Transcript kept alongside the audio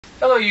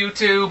Hello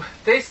YouTube,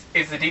 this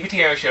is the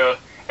Dbtgamer Show,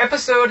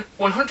 episode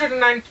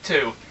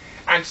 192,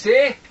 and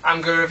today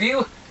I'm going to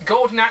review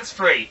Golden Axe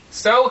 3,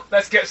 so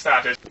let's get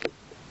started.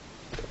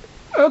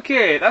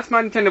 Okay, that's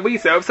my Nintendo Wii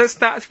so let's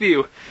start this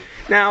review.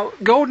 Now,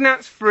 Golden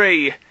Axe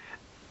 3,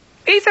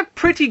 it's a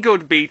pretty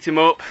good beat 'em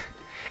up.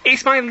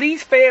 It's my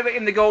least favourite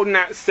in the Golden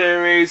Axe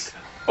series,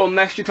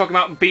 unless you're talking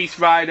about Beast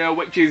Rider,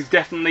 which is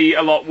definitely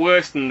a lot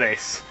worse than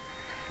this.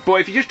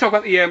 But if you just talk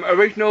about the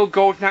original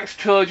Golden Axe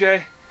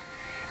trilogy,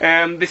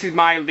 this is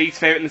my least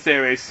favourite in the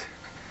series.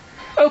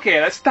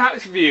 Okay, let's start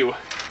this review.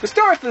 The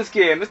story for this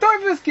game,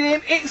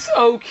 it's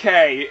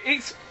okay.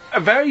 It's a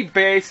very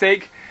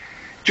basic,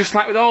 just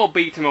like with all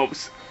beat 'em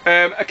ups.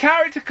 A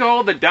character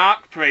called the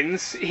Dark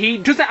Prince. He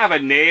doesn't have a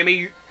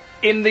name.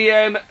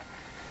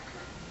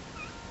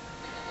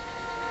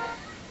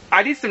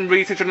 I did some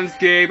research on this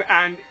game,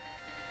 and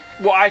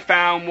what I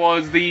found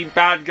was the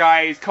bad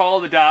guy is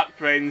called the Dark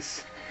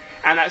Prince,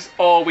 and that's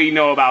all we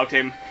know about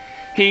him.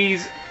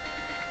 He's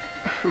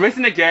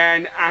risen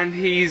again, and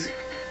he's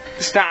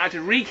started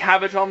to wreak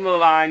havoc on the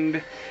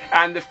land,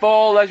 and the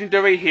four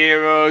legendary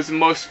heroes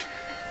must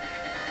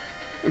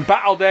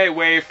battle their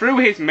way through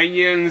his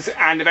minions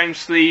and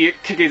eventually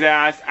kick his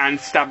ass and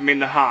stab him in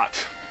the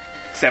heart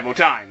several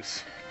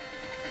times.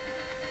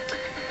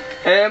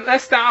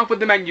 Let's start off with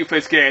the menu for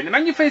this game. The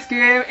menu for this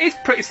game is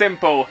pretty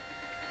simple.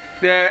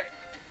 There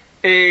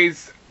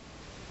is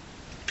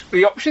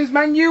the options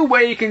menu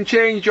where you can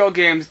change your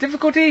game's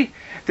difficulty.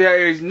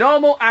 There is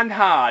normal and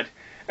hard.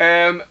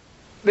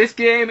 This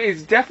game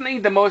is definitely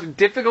the most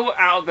difficult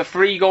out of the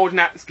 3 Golden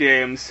Axe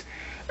games.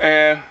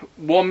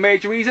 One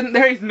major reason,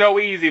 there is no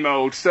easy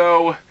mode,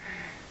 so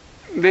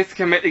this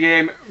can make the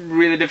game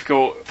really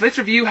difficult. For this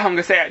review, I'm going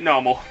to set it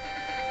normal.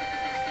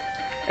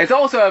 There's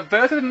also a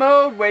versus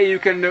mode where you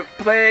can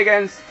play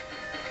against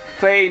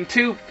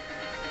your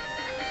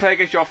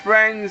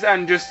friends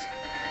and just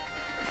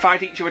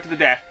fight each other to the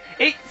death.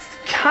 It's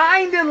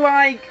kind of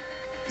like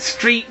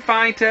Street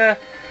Fighter,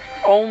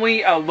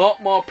 only a lot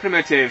more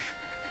primitive.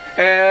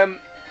 I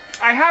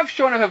have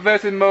shown up a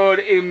versus mode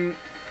in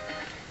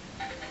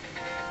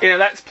a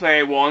Let's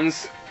Play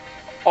once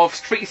of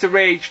Streets of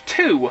Rage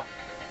 2,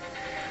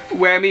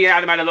 where me and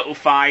Adam had a little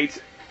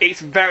fight.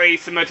 It's very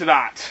similar to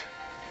that.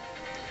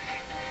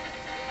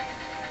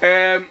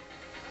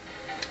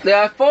 There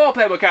are 4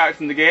 playable characters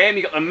in the game.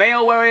 You got the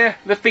male warrior,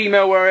 the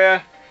female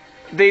warrior,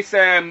 this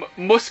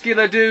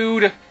muscular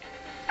dude,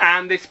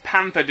 and this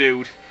panther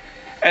dude.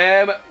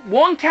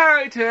 One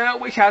character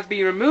which has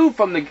been removed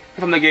from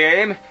the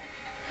game,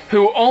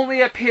 who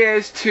only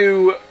appears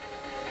to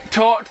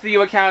talk to the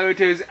other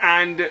characters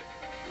and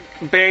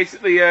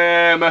basically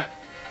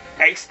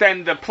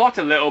extend the plot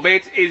a little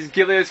bit, is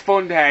Gillia's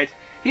Thunderhead.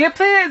 He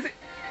appears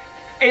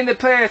in the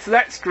player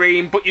select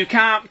screen, but you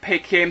can't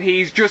pick him.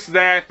 He's just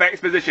there for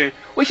exposition,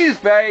 which is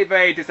very,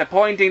 very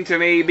disappointing to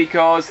me,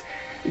 because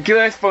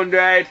Gillia's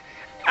Thunderhead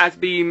has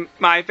been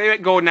my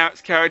favourite Golden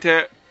Axe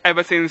character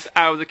ever since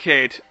I was a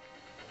kid,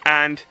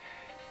 and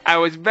I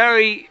was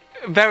very,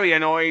 very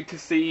annoyed to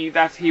see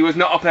that he was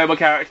not a playable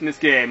character in this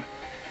game.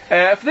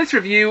 For this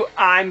review,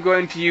 I'm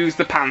going to use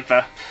the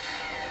Panther,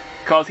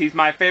 because he's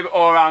my favourite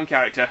all-around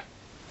character.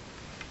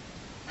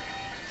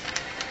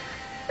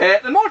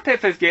 The multiplayer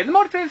for this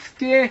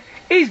game,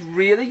 is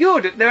really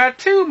good. There are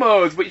 2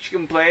 modes which you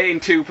can play in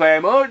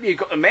 2-player mode. You've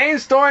got the main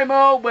story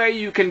mode, where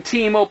you can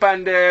team up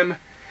and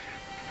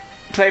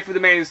play through the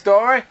main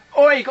story,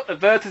 or you've got the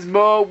versus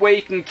mode, where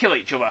you can kill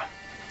each other.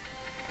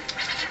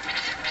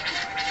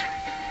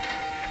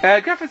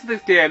 Graphics of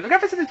this game,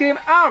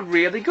 are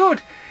really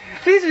good.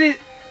 This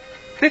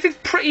is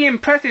pretty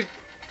impressive,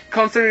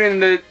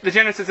 considering the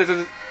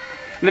Genesis's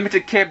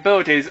limited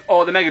capabilities,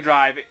 or the Mega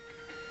Drive,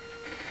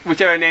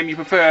 whichever name you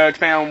prefer,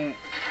 depending on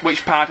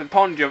which part of the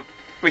pond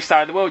which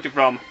side of the world you're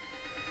from.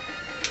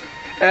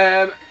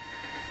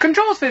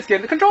 Controls for this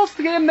game. The controls for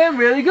the game, they're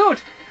really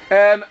good.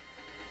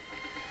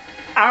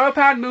 Arrow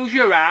pad moves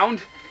you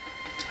around.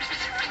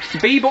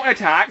 B button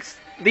attacks.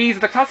 These are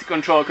the classic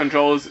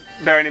controls,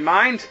 bearing in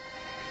mind.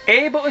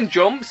 A button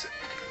jumps.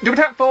 Double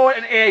tap forward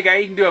and A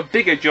again, you can do a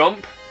bigger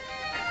jump.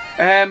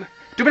 Double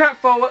tap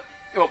forward.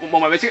 Oh, one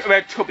moment, let's get a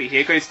red tubby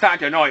here because it's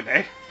starting to annoy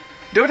me.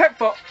 Double tap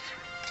forward.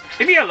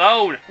 Leave me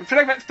alone! I'm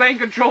trying to explain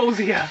controls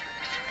here.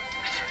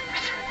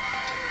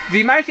 If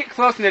you might get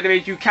close to the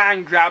enemies, you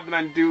can grab them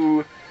and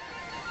do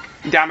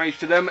damage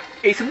to them.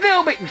 It's a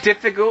little bit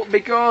difficult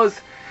because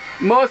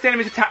most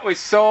enemies attack with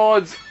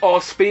swords or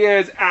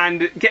spears,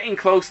 and getting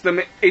close to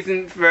them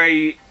isn't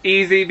very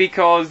easy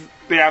because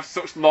they have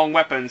such long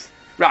weapons.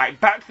 Right,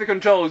 back to the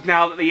controls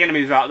now that the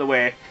enemies are out of the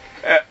way.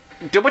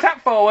 Double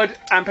tap forward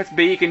and press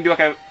B, you can do like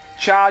a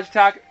charge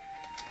attack.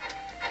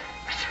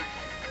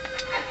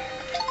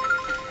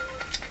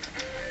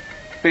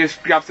 You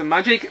just grab some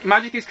magic.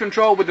 Magic is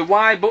controlled with the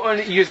Y button.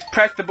 You just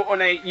press the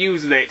button and it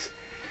uses it.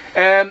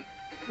 There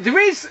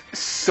is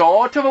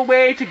sort of a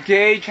way to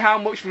gauge how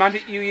much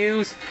magic you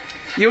use.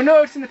 You'll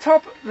notice in the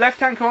top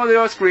left-hand corner of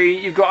your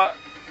screen, you've got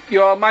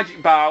your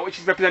magic bar, which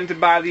is represented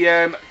by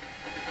the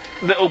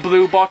little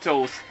blue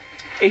bottles.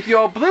 If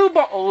your blue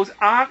bottles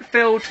aren't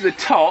filled to the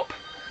top,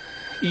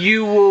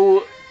 you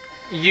will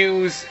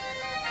use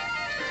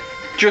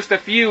just a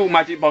few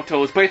magic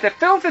bottles, but if they're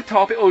filled to the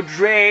top, it will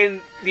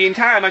drain the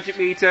entire magic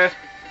meter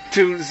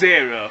to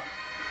 0.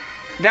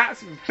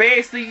 That's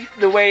basically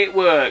the way it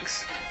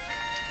works.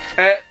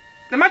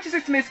 The magic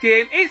system in this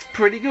game is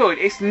pretty good.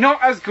 It's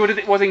not as good as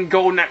it was in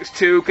Golden Axe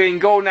 2, because in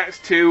Golden Axe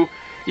 2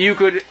 you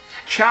could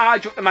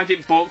charge up the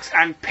magic books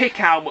and pick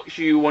how much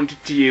you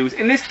wanted to use.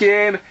 In this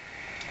game,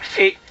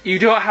 you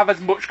don't have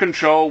as much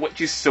control, which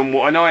is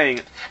somewhat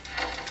annoying.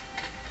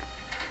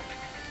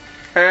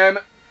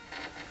 If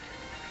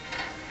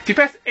you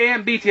press A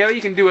and B together,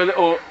 you can do a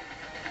little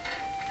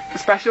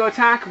special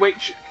attack,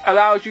 which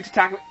allows you to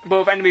attack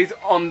both enemies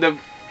on the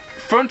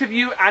front of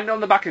you and on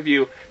the back of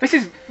you. This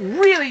is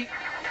really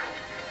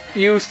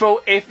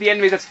useful if the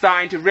enemies are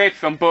starting to rape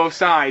from both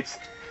sides.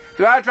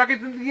 There are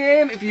dragons in the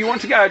game. If you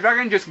want to get a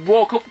dragon, just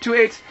walk up to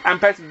it and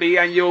press B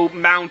and you'll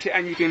mount it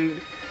and you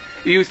can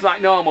use it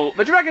like normal.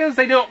 The dragons,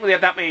 they don't really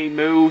have that many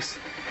moves.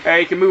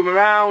 You can move them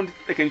around,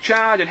 they can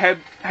charge and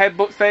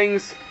headbutt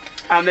things,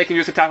 and they can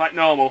just attack like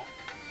normal.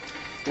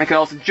 They can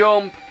also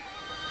jump,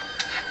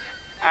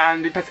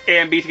 and you press A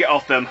and B to get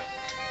off them.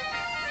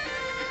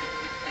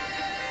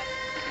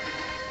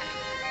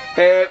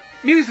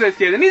 Music for this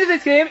game. The music for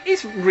this game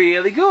is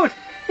really good.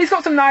 It's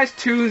got some nice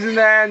tunes in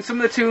there, and some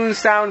of the tunes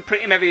sound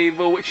pretty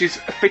medieval, which is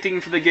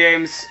fitting for the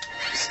game's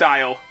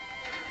style.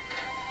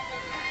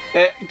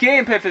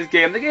 Gameplay for this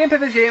game. The gameplay for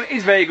this game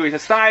is very good.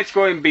 It's a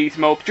side-scrolling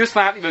beat-em-up, just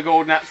like the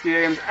Golden Axe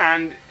games,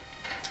 and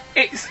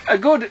it's a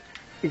good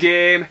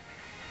game.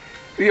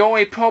 The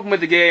only problem with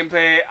the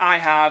gameplay I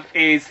have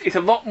is it's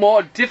a lot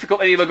more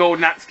difficult than the other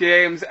Golden Axe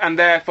games, and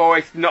therefore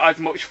it's not as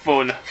much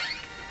fun.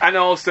 And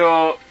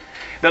also,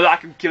 the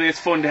lack of killing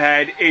fun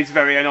head is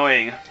very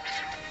annoying.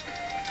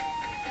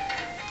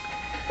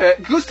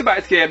 Good stuff about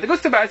this game. The good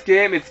stuff about this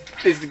game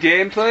is the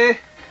gameplay.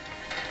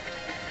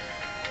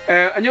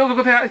 And you'll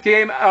look at this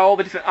game at all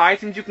the different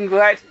items you can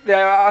collect.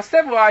 There are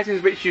several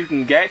items which you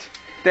can get.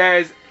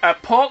 There's a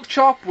pork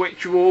chop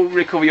which will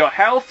recover your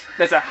health.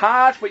 There's a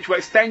heart which will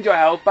extend your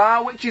health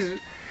bar, which is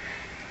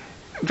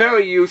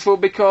very useful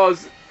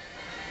because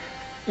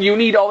you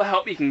need all the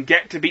help you can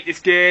get to beat this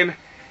game.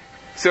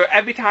 So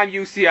every time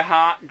you see a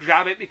heart,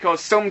 grab it,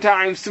 because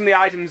sometimes some of the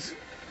items,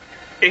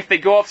 if they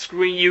go off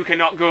screen, you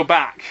cannot go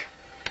back.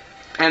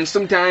 And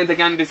sometimes they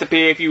can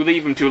disappear if you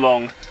leave them too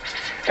long.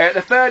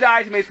 The third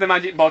item is the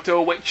magic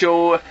bottle, which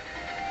will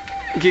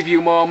give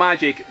you more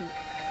magic.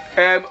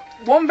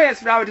 One thing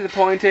that's rather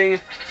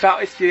disappointing about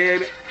this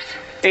game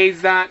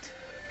is that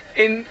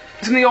in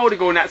some of the older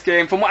Golden Axe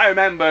games, from what I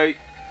remember,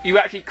 you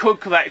actually could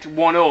collect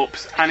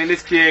 1-ups, and in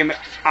this game,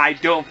 I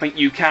don't think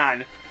you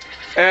can.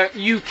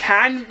 You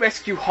can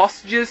rescue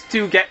hostages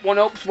to get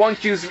 1-ups.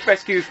 Once you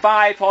rescue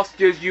 5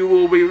 hostages, you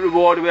will be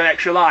rewarded with an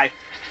extra life.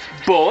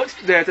 But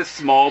there's a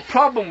small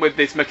problem with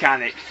this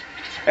mechanic.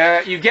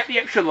 You get the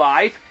extra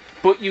life,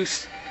 but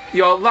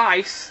your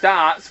life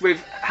starts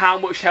with how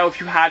much health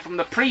you had from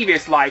the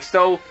previous life,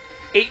 so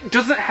it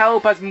doesn't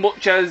help as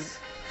much as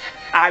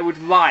I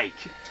would like.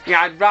 You know,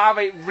 I'd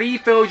rather it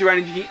refills your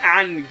energy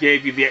and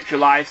gave you the extra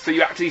life, so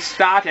you actually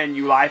start a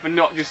new life and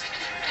not just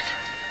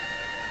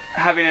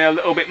having a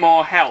little bit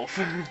more health.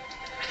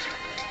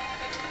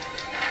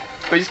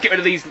 But just get rid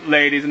of these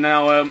ladies and then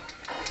I'll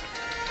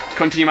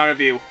continue my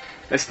review.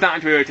 They're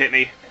starting to irritate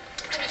me.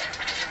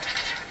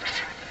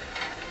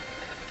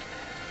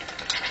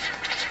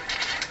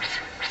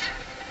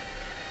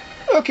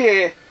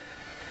 Okay,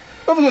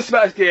 other good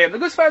about this game. The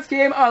good about this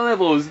game are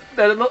levels.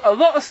 There are a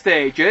lot of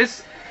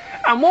stages,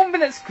 and one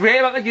thing that's great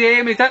about the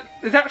game is that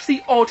there's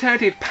actually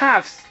alternative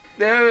paths.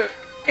 There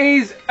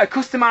is a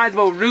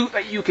customizable route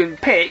that you can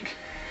pick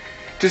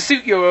to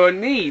suit your own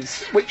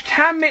needs, which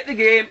can make the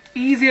game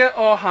easier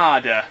or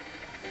harder.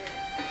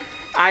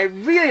 I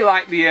really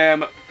like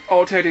the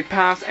alternative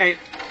paths, and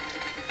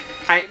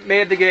it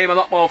made the game a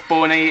lot more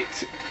fun.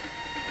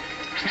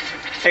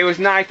 It was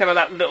nice to have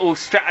that little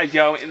strategy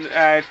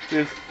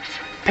to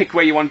pick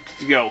where you wanted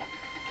to go.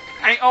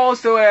 And it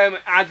also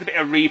adds a bit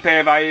of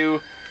replay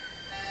value,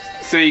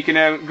 so you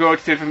can go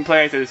to different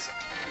places.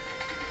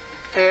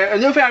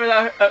 Another thing I really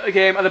like about the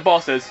game are the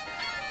bosses.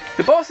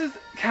 The bosses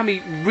can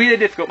be really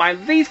difficult. My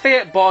least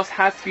favourite boss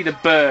has to be the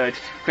bird,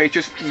 because it's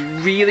just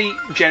really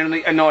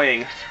generally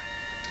annoying.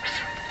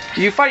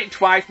 You fight it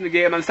twice in the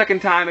game, and the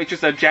second time it's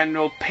just a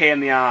general pain in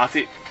the arse.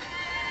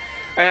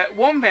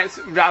 One thing that's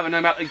rather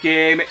annoying about the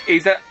game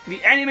is that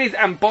the enemies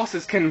and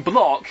bosses can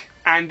block,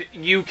 and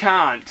you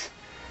can't.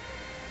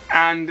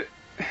 And,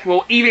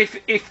 well, even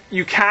if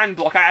you can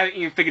block, I haven't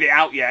even figured it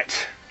out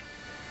yet.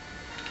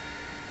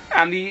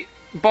 And the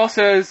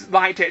bosses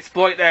like to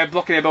exploit their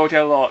blocking ability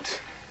a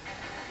lot.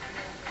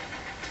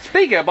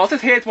 Speaking of bosses,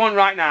 here's one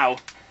right now.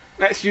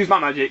 Let's use my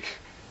magic.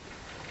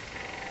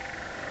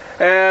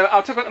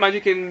 I'll talk about the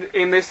magic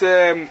in this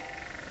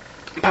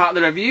part of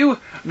the review.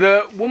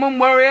 The woman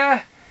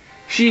warrior,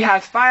 she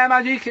has fire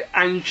magic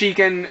and she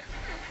can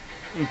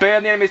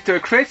burn the enemies to a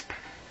crisp.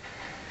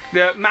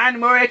 The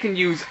man warrior can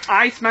use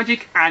ice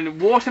magic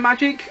and water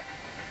magic.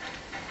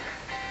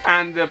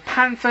 And the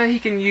Panther, he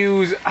can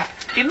use,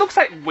 it looks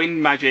like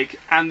wind magic,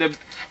 and the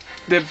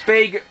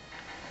big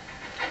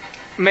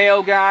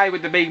male guy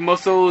with the big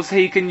muscles,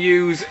 he can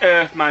use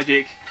earth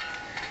magic.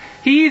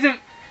 He's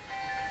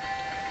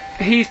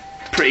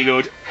pretty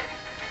good.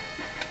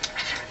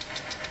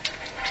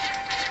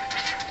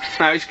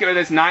 Now, just get rid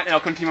of this knight and I'll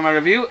continue my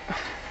review.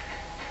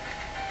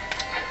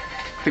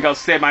 I think I'll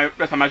save my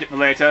rest of my magic for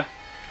later,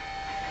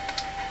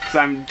 because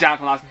I'm down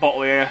to the last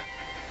bottle here.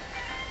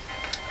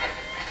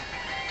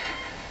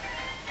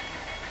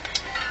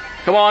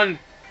 Come on!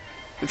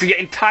 It's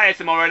getting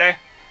tiresome already.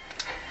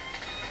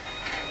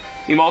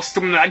 You're more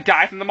stubborn than that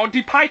guy from the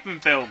Monty Python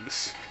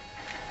films.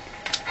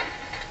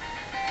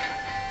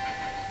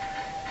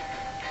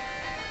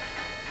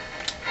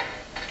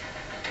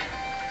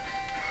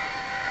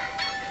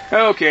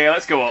 Okay,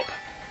 let's go up.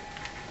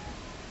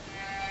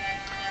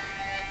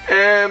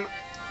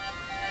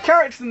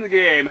 Characters in the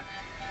game.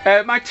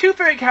 My two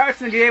favourite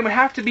characters in the game would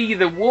have to be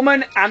the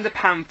woman and the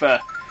Panther.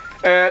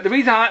 The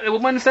reason I like the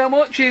woman so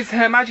much is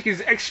her magic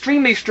is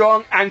extremely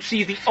strong, and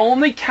she's the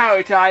only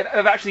character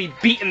I've actually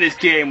beaten this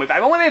game with.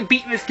 I've only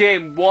beaten this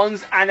game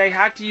once, and I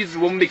had to use the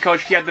woman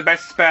because she had the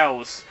best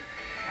spells.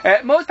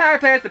 Most time I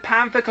play as the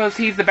Panther because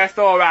he's the best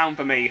all around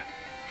for me.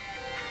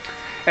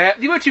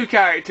 The other two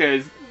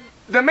characters.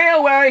 The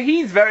male wearer,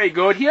 he's very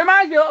good. He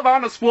reminds me a lot of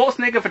Arnold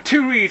Schwarzenegger for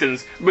two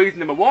reasons. Reason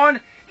number one,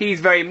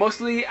 he's very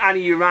muscly, and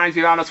he reminds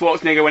me of Arnold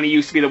Schwarzenegger when he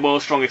used to be the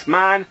world's strongest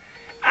man.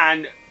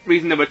 And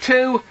reason number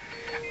two,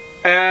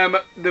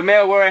 the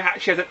male wearer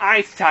actually has an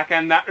ice attack,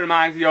 and that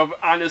reminds me of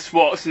Arnold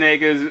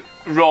Schwarzenegger's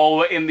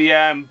role in the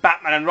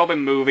Batman and Robin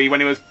movie when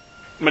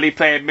he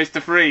played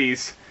Mr.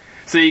 Freeze.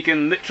 So you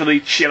can literally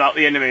chill out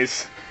the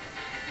enemies.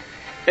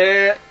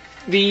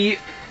 The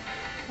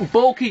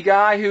bulky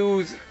guy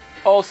who's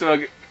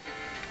also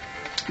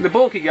the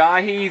bulky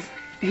guy, he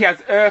has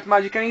earth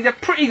magic and he's a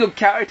pretty good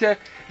character.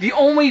 The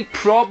only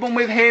problem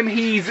with him,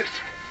 he's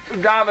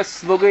rather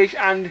sluggish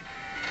and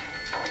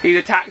his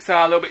attacks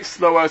are a little bit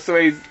slower, so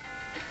he's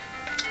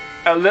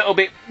a little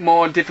bit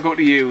more difficult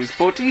to use.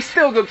 But he's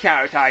still a good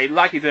character. I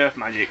like his earth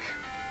magic.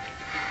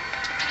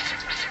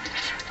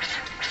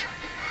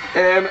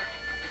 I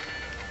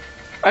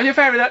do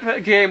find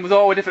that game with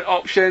all the different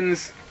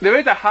options. There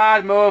is a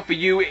hard mode for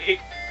you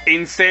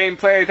insane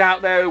players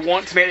out there who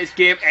want to make this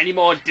game any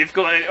more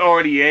difficult than it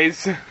already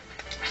is.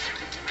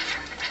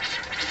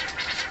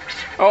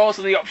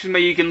 Also the option where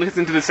you can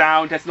listen to the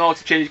sound test and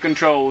also change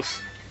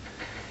controls.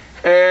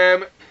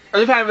 I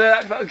do find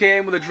that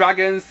game with the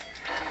dragons.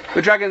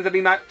 The dragons have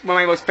been one of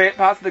my most favourite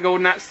parts of the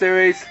Golden Axe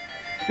series.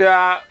 There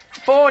are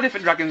 4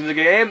 different dragons in the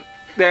game.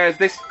 There's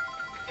this.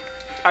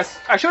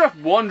 I showed off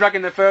one dragon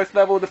in the first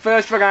level. The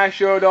first dragon I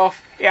showed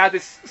off, it has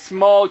this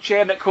small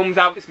chain that comes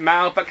out of its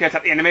mouth that can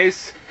attack the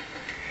enemies.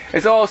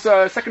 There's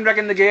also a second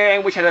dragon in the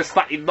game which has a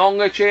slightly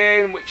longer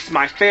chain, which is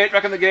my favourite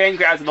dragon in the game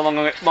because it has the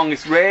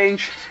longest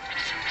range.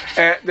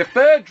 The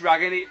third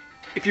dragon,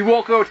 if you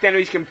walk over to the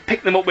enemies, you can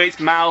pick them up with its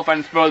mouth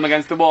and throw them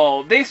against the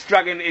wall. This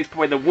dragon is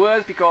probably the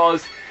worst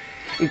because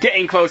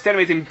getting close to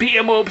enemies in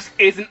beat-em-ups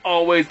isn't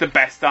always the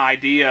best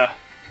idea.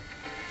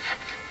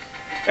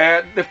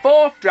 The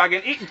fourth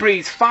dragon, it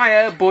breathes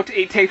fire, but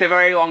it takes a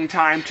very long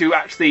time to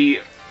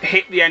actually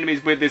hit the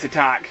enemies with this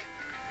attack.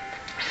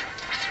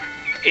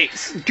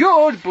 It's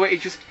good, but it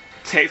just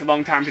takes a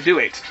long time to do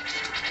it.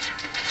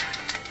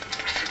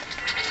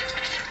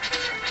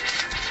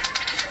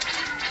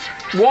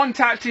 One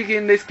tactic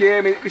in this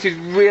game, which is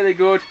really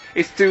good,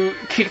 is to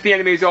kick the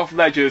enemies off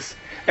ledges.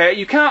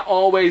 You can't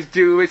always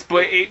do this,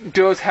 but it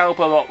does help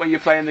a lot when you're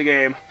playing the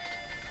game.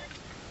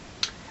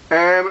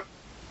 Other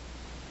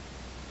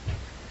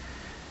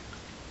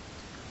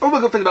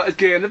good thing about this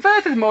game, the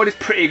versus mode is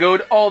pretty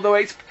good, although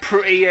it's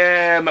pretty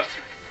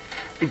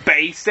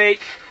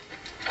basic.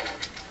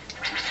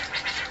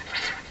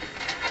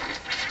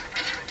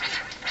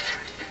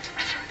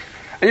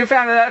 And you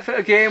found that for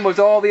the game was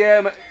all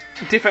the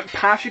different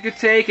paths you could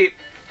take. It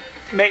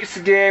makes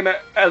the game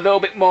a little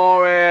bit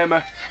more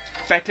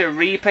better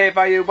replay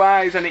value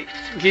wise, and it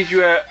gives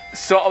you a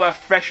sort of a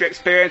fresher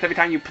experience every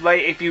time you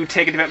play if you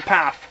take a different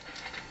path.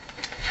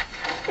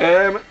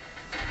 And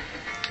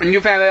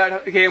you found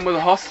out the game with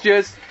the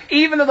hostages.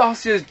 Even though the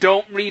hostages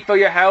don't refill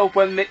your health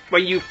when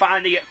you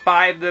finally get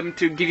 5 of them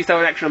to give yourself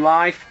an extra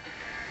life,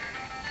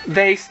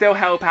 they still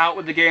help out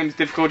with the game's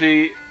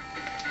difficulty,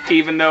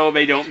 even though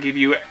they don't give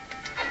you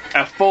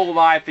a full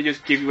life, they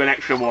just give you an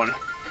extra one.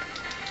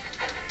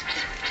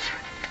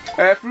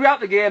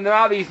 Throughout the game there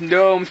are these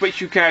gnomes which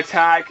you can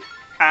attack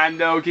and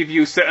they'll give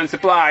you certain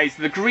supplies.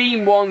 The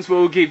green ones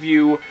will give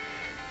you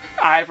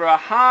either a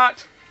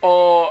heart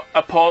or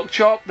a pork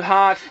chop. The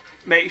heart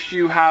makes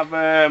you have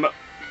a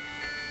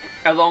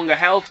longer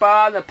health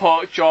bar, and the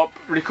pork chop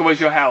recovers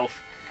your health.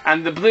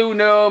 And the blue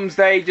gnomes,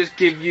 they just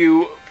give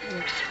you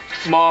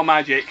more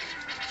magic.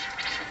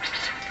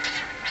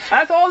 And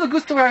that's all the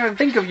good stuff I can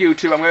think of, you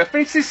two. I'm going to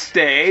finish this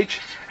stage,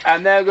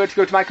 and then I'm going to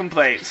go to my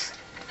complaints.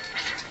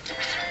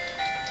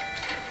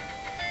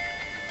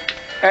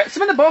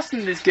 Some of the bosses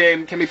in this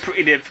game can be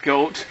pretty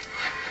difficult.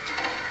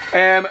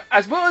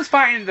 As well as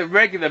fighting the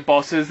regular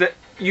bosses, that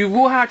you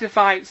will have to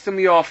fight some of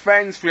your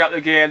friends throughout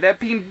the game. They're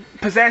being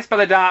possessed by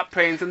the Dark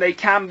Prince and they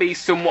can be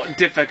somewhat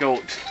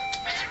difficult.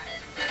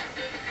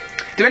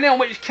 Depending on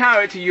which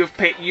character you've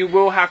picked, you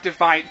will have to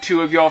fight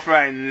 2 of your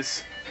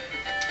friends.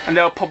 And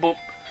they'll pop up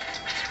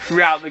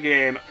throughout the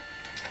game.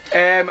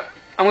 I'm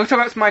going to talk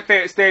about some of my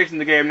favourite stages in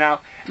the game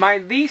now. My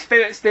least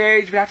favourite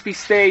stage would have to be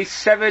stage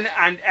 7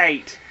 and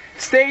 8.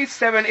 Stage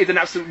 7 is an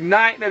absolute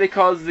nightmare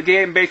because the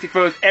game basically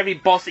throws every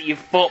boss that you've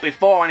fought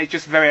before and it's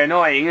just very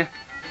annoying.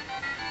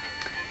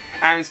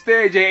 And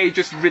stage 8 is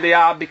just really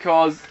hard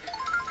because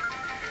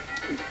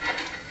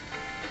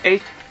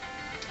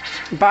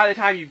by the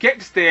time you get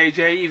to stage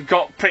 8 you've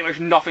got pretty much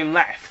nothing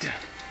left.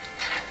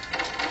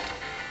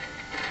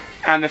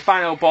 And the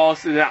final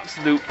boss is an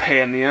absolute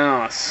pain in the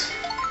arse.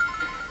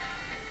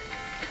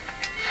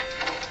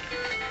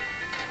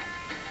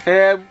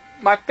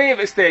 My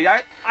favourite stage,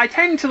 I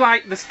tend to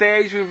like the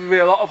stage with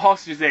a lot of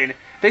hostages in.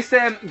 This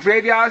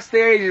graveyard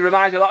stage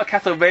reminds me a lot of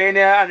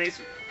Castlevania and it's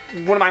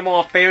one of my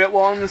more favourite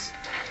ones.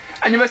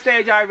 Another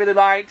stage I really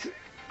liked,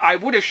 I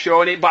would have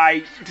shown it but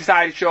I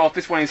decided to show off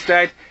this one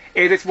instead,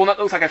 is this one that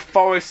looks like a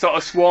forest sort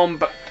of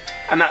swamp,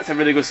 and that's a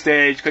really good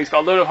stage because it's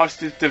got a load of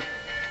hostages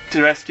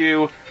to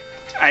rescue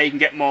and you can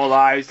get more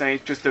lives and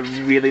it's just a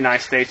really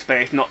nice stage to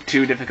play, it's not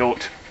too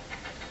difficult.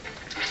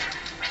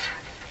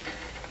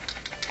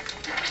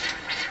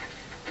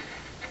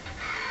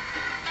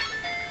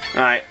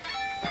 Right,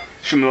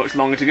 shouldn't be much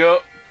longer to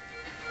go.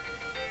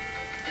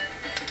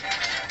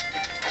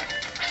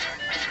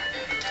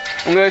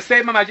 I'm going to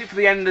save my magic for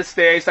the end of the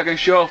stage so I can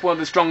show off one of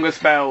the stronger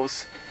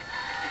spells.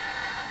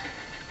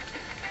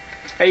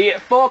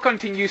 4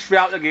 continues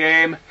throughout the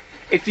game.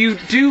 If you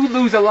do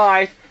lose a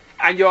life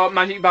and your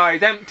magic bar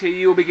is empty,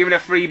 you'll be given a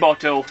free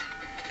bottle.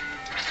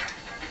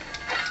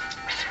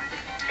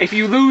 If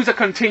you lose a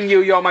continue,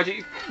 your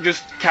magic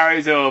just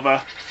carries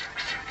over.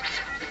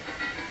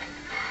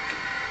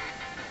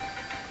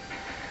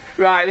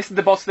 Right, this is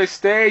the boss of this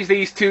stage,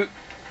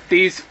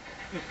 these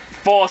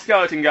 4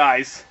 skeleton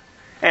guys.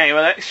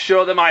 Anyway, let's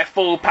show them my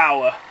full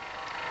power.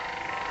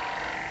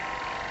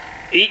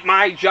 Eat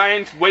my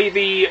giant,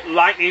 wavy,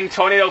 lightning,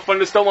 tornado,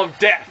 thunderstorm of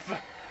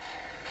death!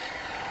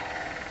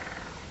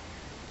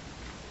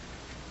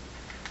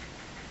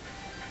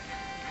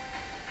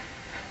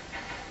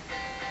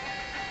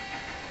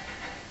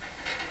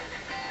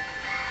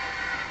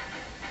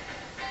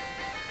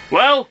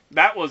 Well,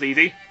 that was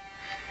easy.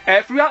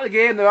 Throughout the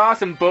game there are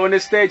some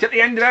bonus stages. At the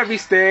end of every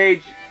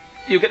stage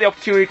you get the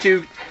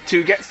opportunity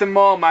to get some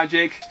more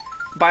magic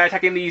by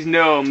attacking these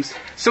gnomes.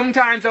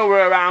 Sometimes they'll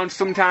run around,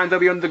 sometimes they'll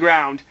be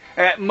underground.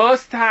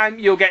 Most of the time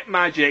you'll get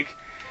magic.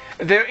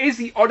 There is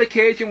the odd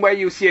occasion where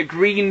you'll see a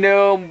green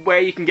gnome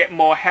where you can get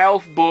more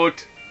health,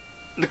 but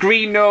the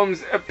green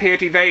gnomes appear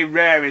to be very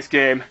rare in this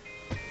game.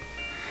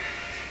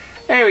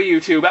 Anyway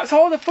YouTube, that's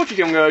all the footage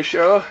I'm going to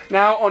show.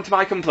 Now on to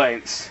my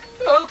complaints.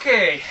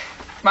 Okay.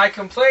 My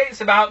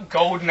complaints about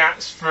Golden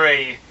Axe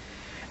 3.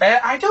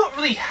 I don't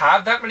really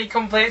have that many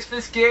complaints for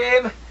this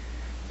game.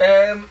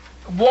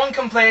 One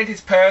complaint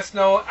is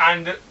personal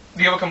and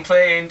the other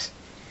complaint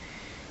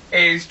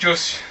is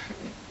just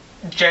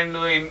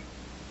generally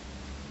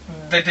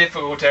the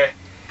difficulty.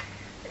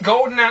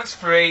 Golden Axe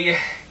 3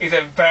 is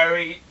a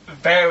very,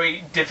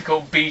 very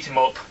difficult beat 'em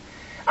up.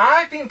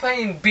 I've been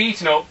playing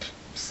beat 'em ups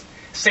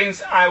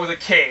since I was a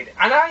kid,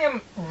 and I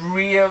am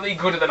really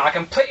good at them. I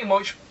can pretty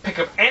much pick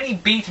up any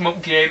beat 'em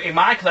up game in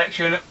my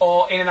collection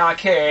or in an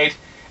arcade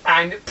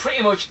and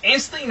pretty much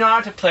instantly know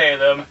how to play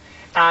them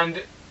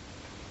and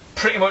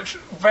pretty much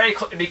very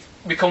quickly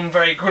become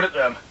very good at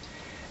them.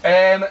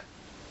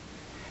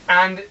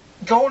 And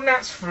Golden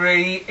Axe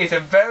 3 is a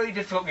very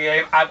difficult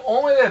game. I've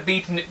only ever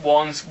beaten it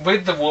once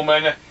with the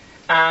woman,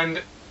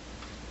 and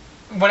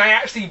when I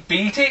actually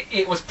beat it,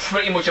 it was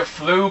pretty much a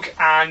fluke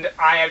and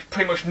I had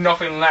pretty much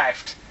nothing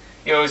left.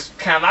 It was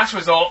kind of last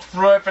resort,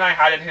 throw everything I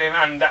had at him,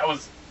 and that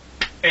was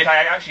it.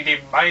 I actually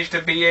did manage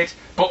to beat it,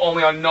 but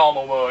only on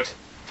normal mode.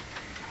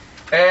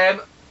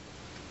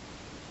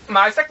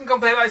 My second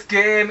complaint about this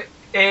game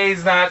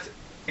is that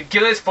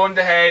Gillis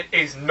Thunderhead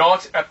is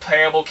not a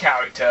playable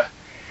character.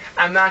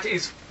 And that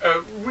is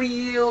a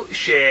real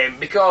shame,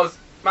 because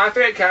my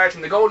favourite character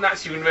in the Golden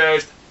Axe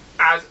universe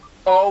has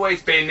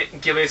always been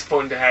Gillis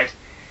Thunderhead,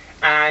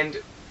 and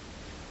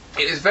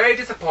it was very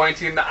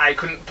disappointing that I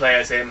couldn't play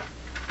as him.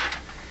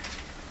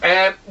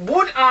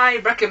 Would I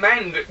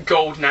recommend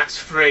Golden Axe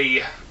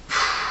 3?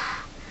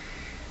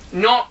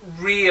 Not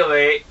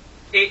really.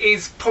 It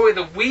is probably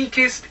the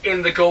weakest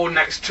in the Golden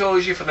Axe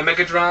trilogy for the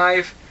Mega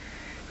Drive.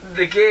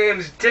 The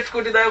game's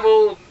difficulty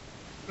level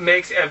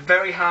makes it a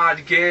very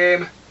hard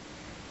game.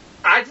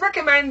 I'd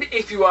recommend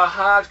if you are a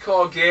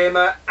hardcore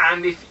gamer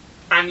and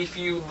if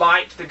you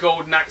liked the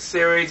Golden Axe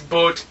series,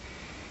 but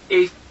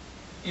if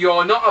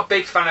you're not a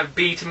big fan of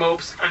beat 'em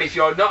ups and if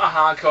you're not a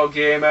hardcore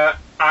gamer,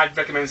 I'd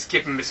recommend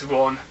skipping this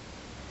one.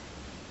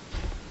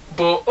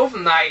 But other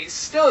than that, it's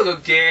still a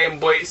good game,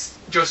 but it's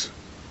just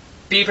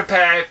be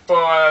prepared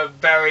for a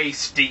very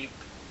steep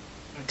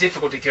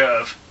difficulty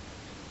curve.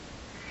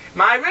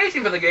 My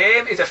rating for the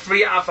game is a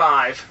 3 out of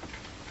 5.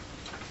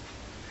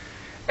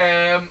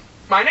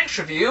 My next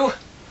review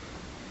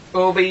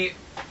will be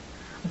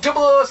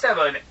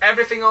 007,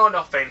 Everything or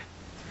Nothing.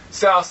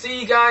 So I'll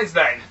see you guys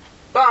then.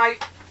 Bye!